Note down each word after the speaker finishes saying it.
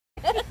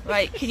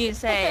Right, can you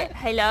say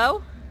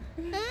hello?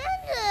 Hello.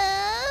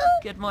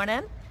 Good morning.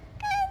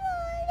 Good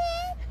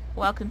morning.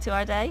 Welcome to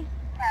our day.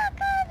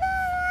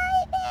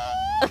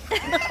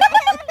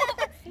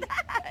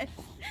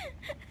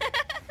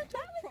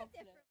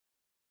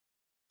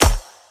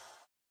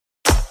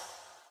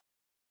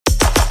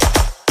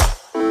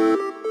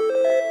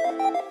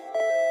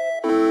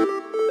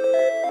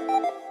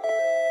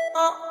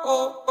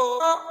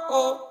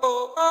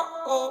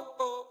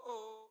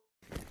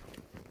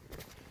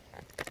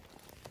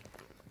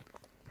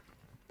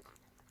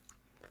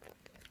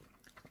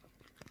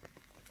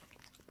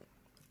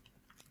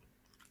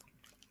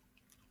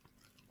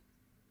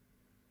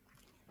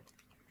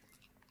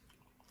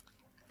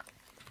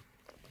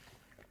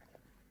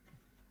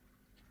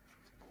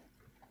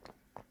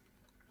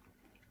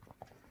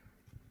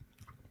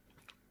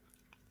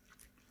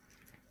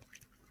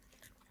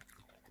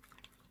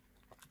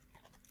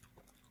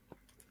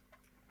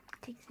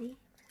 Dixie,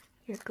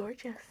 you're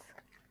gorgeous.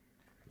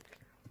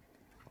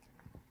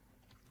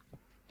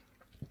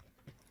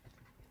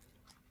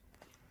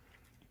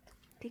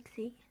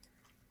 Dixie,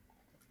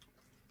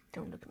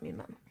 don't look at me,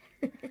 Mum.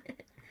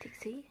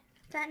 Dixie,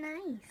 Is that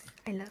nice?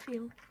 I love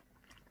you.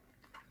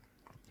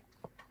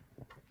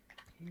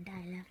 And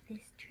I love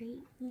this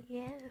treat.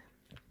 Yeah.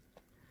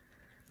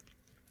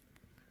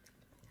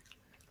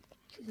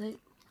 She's like,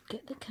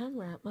 get the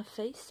camera out my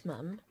face,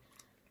 Mum.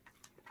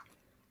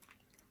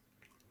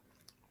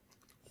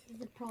 This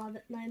is a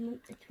private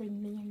moment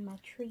between me and my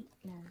treat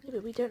now. Yeah,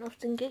 but we don't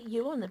often get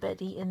you on the bed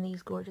eating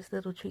these gorgeous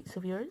little treats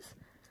of yours.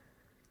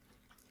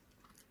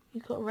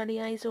 You've got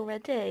runny eyes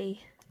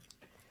already.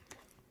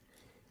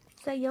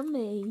 So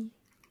yummy.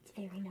 It's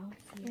very nice.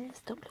 Yeah,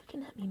 stop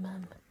looking at me,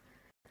 Mum.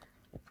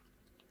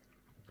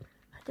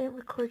 I don't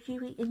record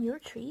you eating your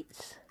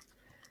treats.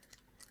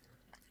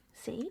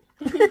 See?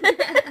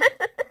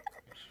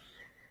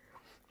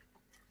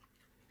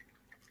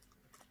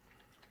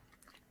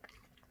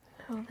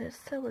 Oh, they're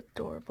so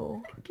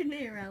adorable. I can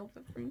hear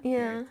Albert from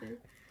Yeah. here too.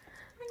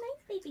 A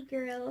nice baby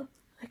girl.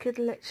 I could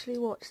literally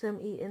watch them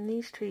eating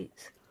these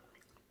treats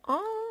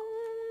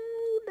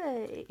all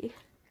day.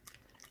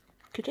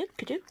 Could you?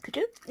 Got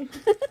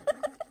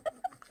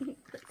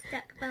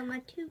stuck by my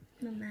tooth,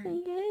 Mama.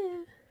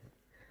 Yeah.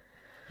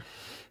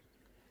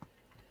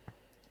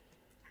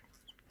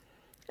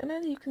 And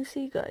as you can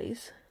see,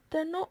 guys,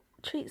 they're not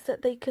treats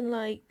that they can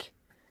like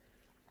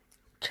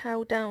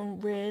chow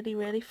down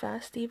really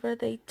fast either.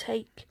 They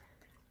take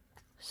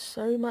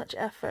so much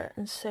effort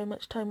and so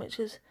much time, which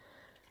is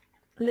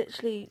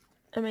literally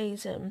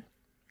amazing.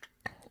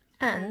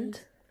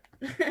 And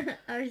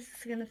I was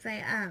just gonna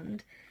say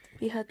and.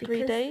 we had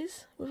 3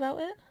 days without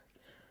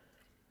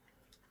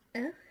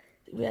it.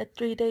 We had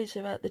 3 days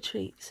without the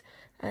treats,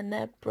 and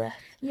their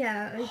breath.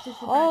 Yeah, I was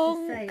just about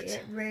to say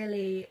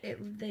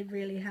honked. they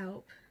really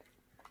help.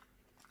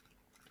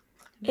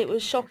 It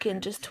was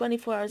shocking. Just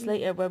 24 hours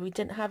later, where we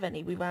didn't have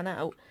any, we ran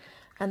out,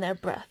 and their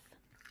breath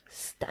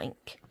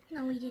stank.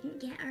 No, we didn't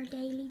get our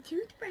daily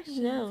toothbrushes.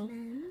 No.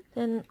 Then.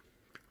 Then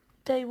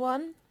day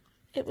 1,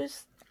 it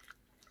was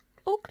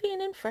all clean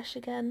and fresh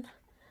again.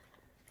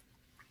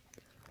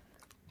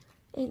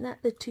 Ain't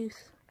that the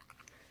tooth?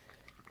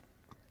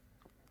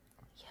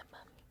 Yeah,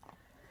 Mum.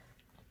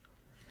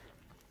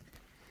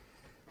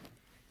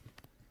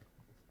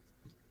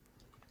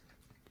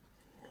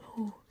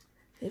 Oh,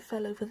 it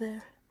fell over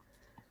there.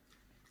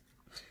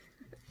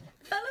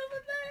 Fell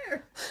over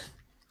there.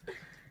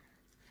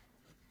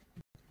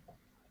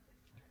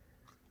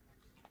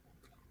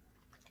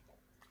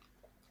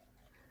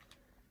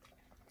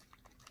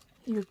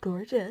 You're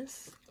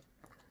gorgeous.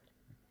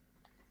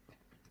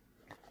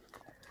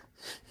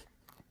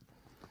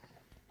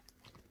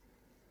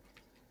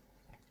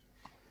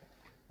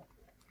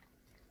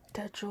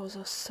 Their jaws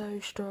are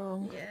so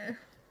strong. Yeah.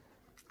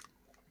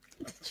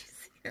 Did you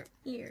see her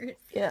ears?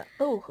 Yeah.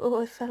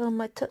 Oh, I fell on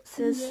my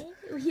tootsies.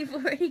 Yeah, you've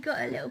already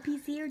got a little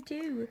piece here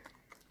too.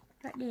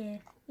 Right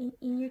there,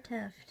 in your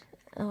tuft.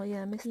 Oh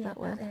yeah, I missed that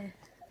one. Right there.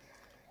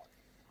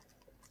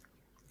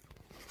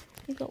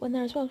 You got one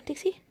there as well,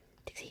 Dixie?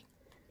 Dixie.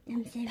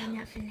 I'm saving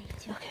that for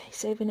later. Okay,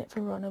 saving it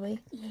for Runaway.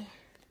 Yeah.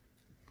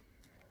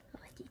 Oh,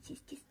 this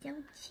is just so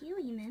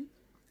chewy, man.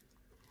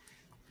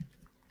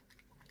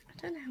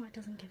 I don't know how it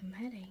doesn't give him a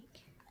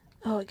headache.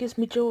 Oh, it gives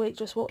me joy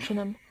just watching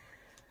them.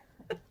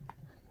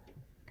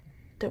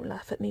 Don't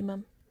laugh at me,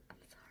 Mum.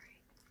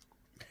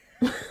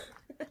 I'm sorry.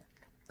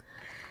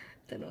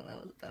 Don't know what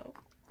that was about.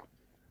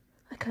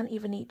 I can't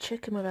even eat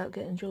chicken without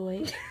getting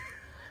joy.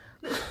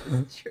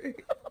 That's true.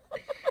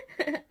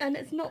 And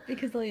it's not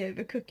because I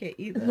overcook it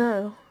either.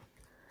 No.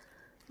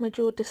 My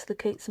jaw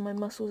dislocates and my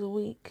muscles are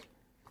weak.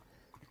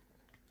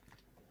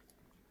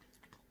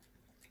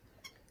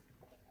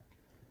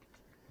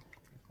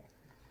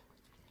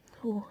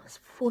 Oh, it's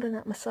falling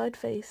out my side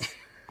face.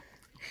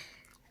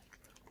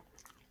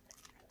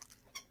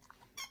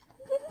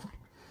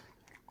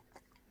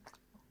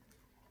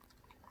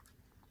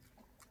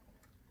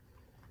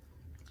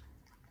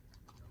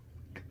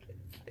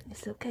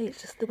 It's okay,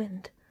 it's just the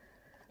wind.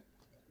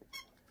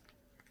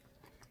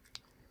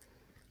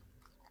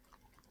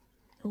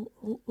 Oh,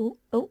 oh, oh,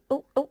 oh,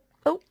 oh, oh,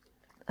 oh.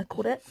 I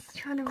caught it. It's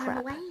trying to Crap.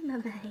 run away,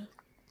 Mummy.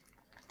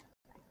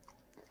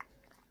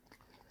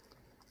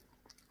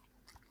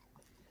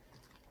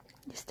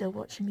 You're still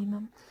watching me,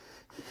 Mum.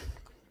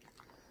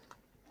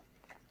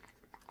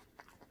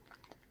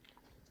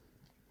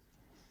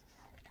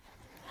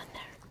 Run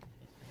there.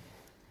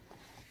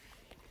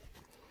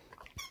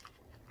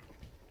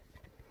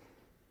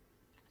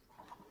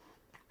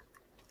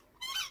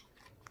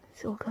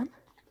 It's all gone.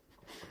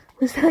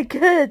 Was that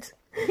good?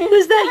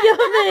 Was that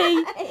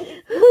yummy?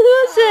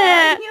 Was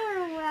it?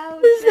 You're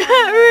welcome. Was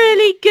that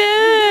really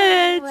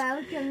good?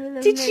 Welcome,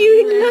 little Did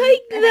you Midland.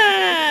 like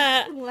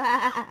that?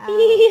 Wow.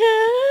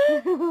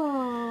 Yeah.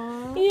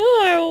 Aww.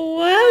 You're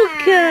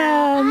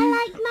welcome. I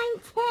like mine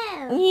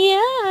too.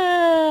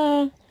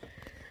 Yeah.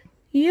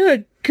 You're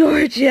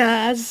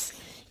gorgeous.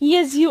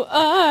 Yes, you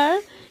are.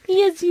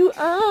 Yes, you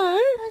are.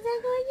 Was I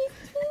gorgeous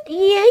too?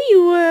 Yeah,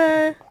 you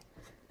were.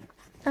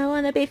 I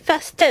want to be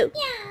first too.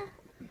 Yeah.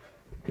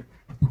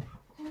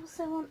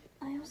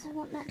 I also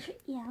want that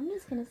trick. Yeah, I'm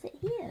just gonna sit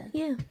here.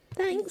 Yeah,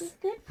 thanks. This is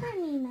good for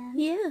me, man.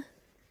 Yeah.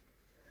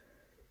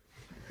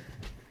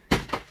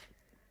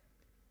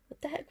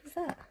 What the heck was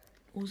that?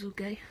 All's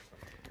okay.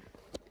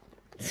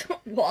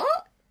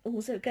 What?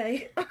 All's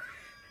okay.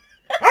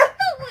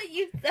 What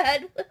you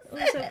said was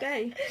All's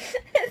okay.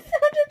 It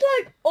sounded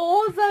like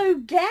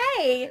orzo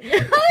gay.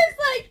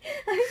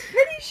 I was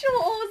pretty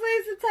sure orzo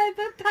is a type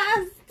of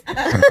pasta.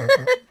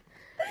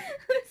 I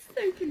was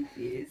so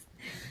confused.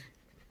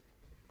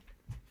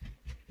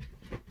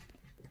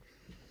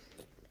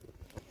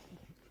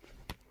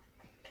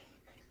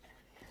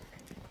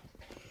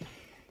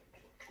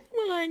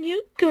 Well, aren't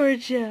you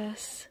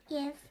gorgeous?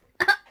 Yes.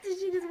 Did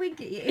she just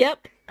wink at you?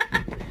 Yep,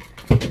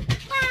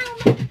 Wow,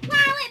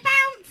 it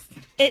bounced.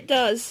 it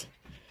does.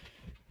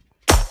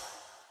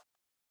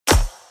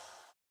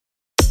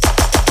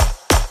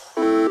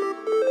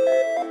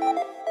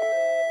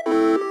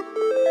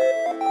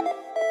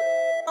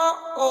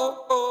 Oh,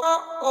 oh,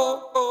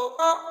 oh, oh,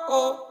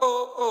 oh,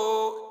 oh,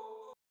 oh.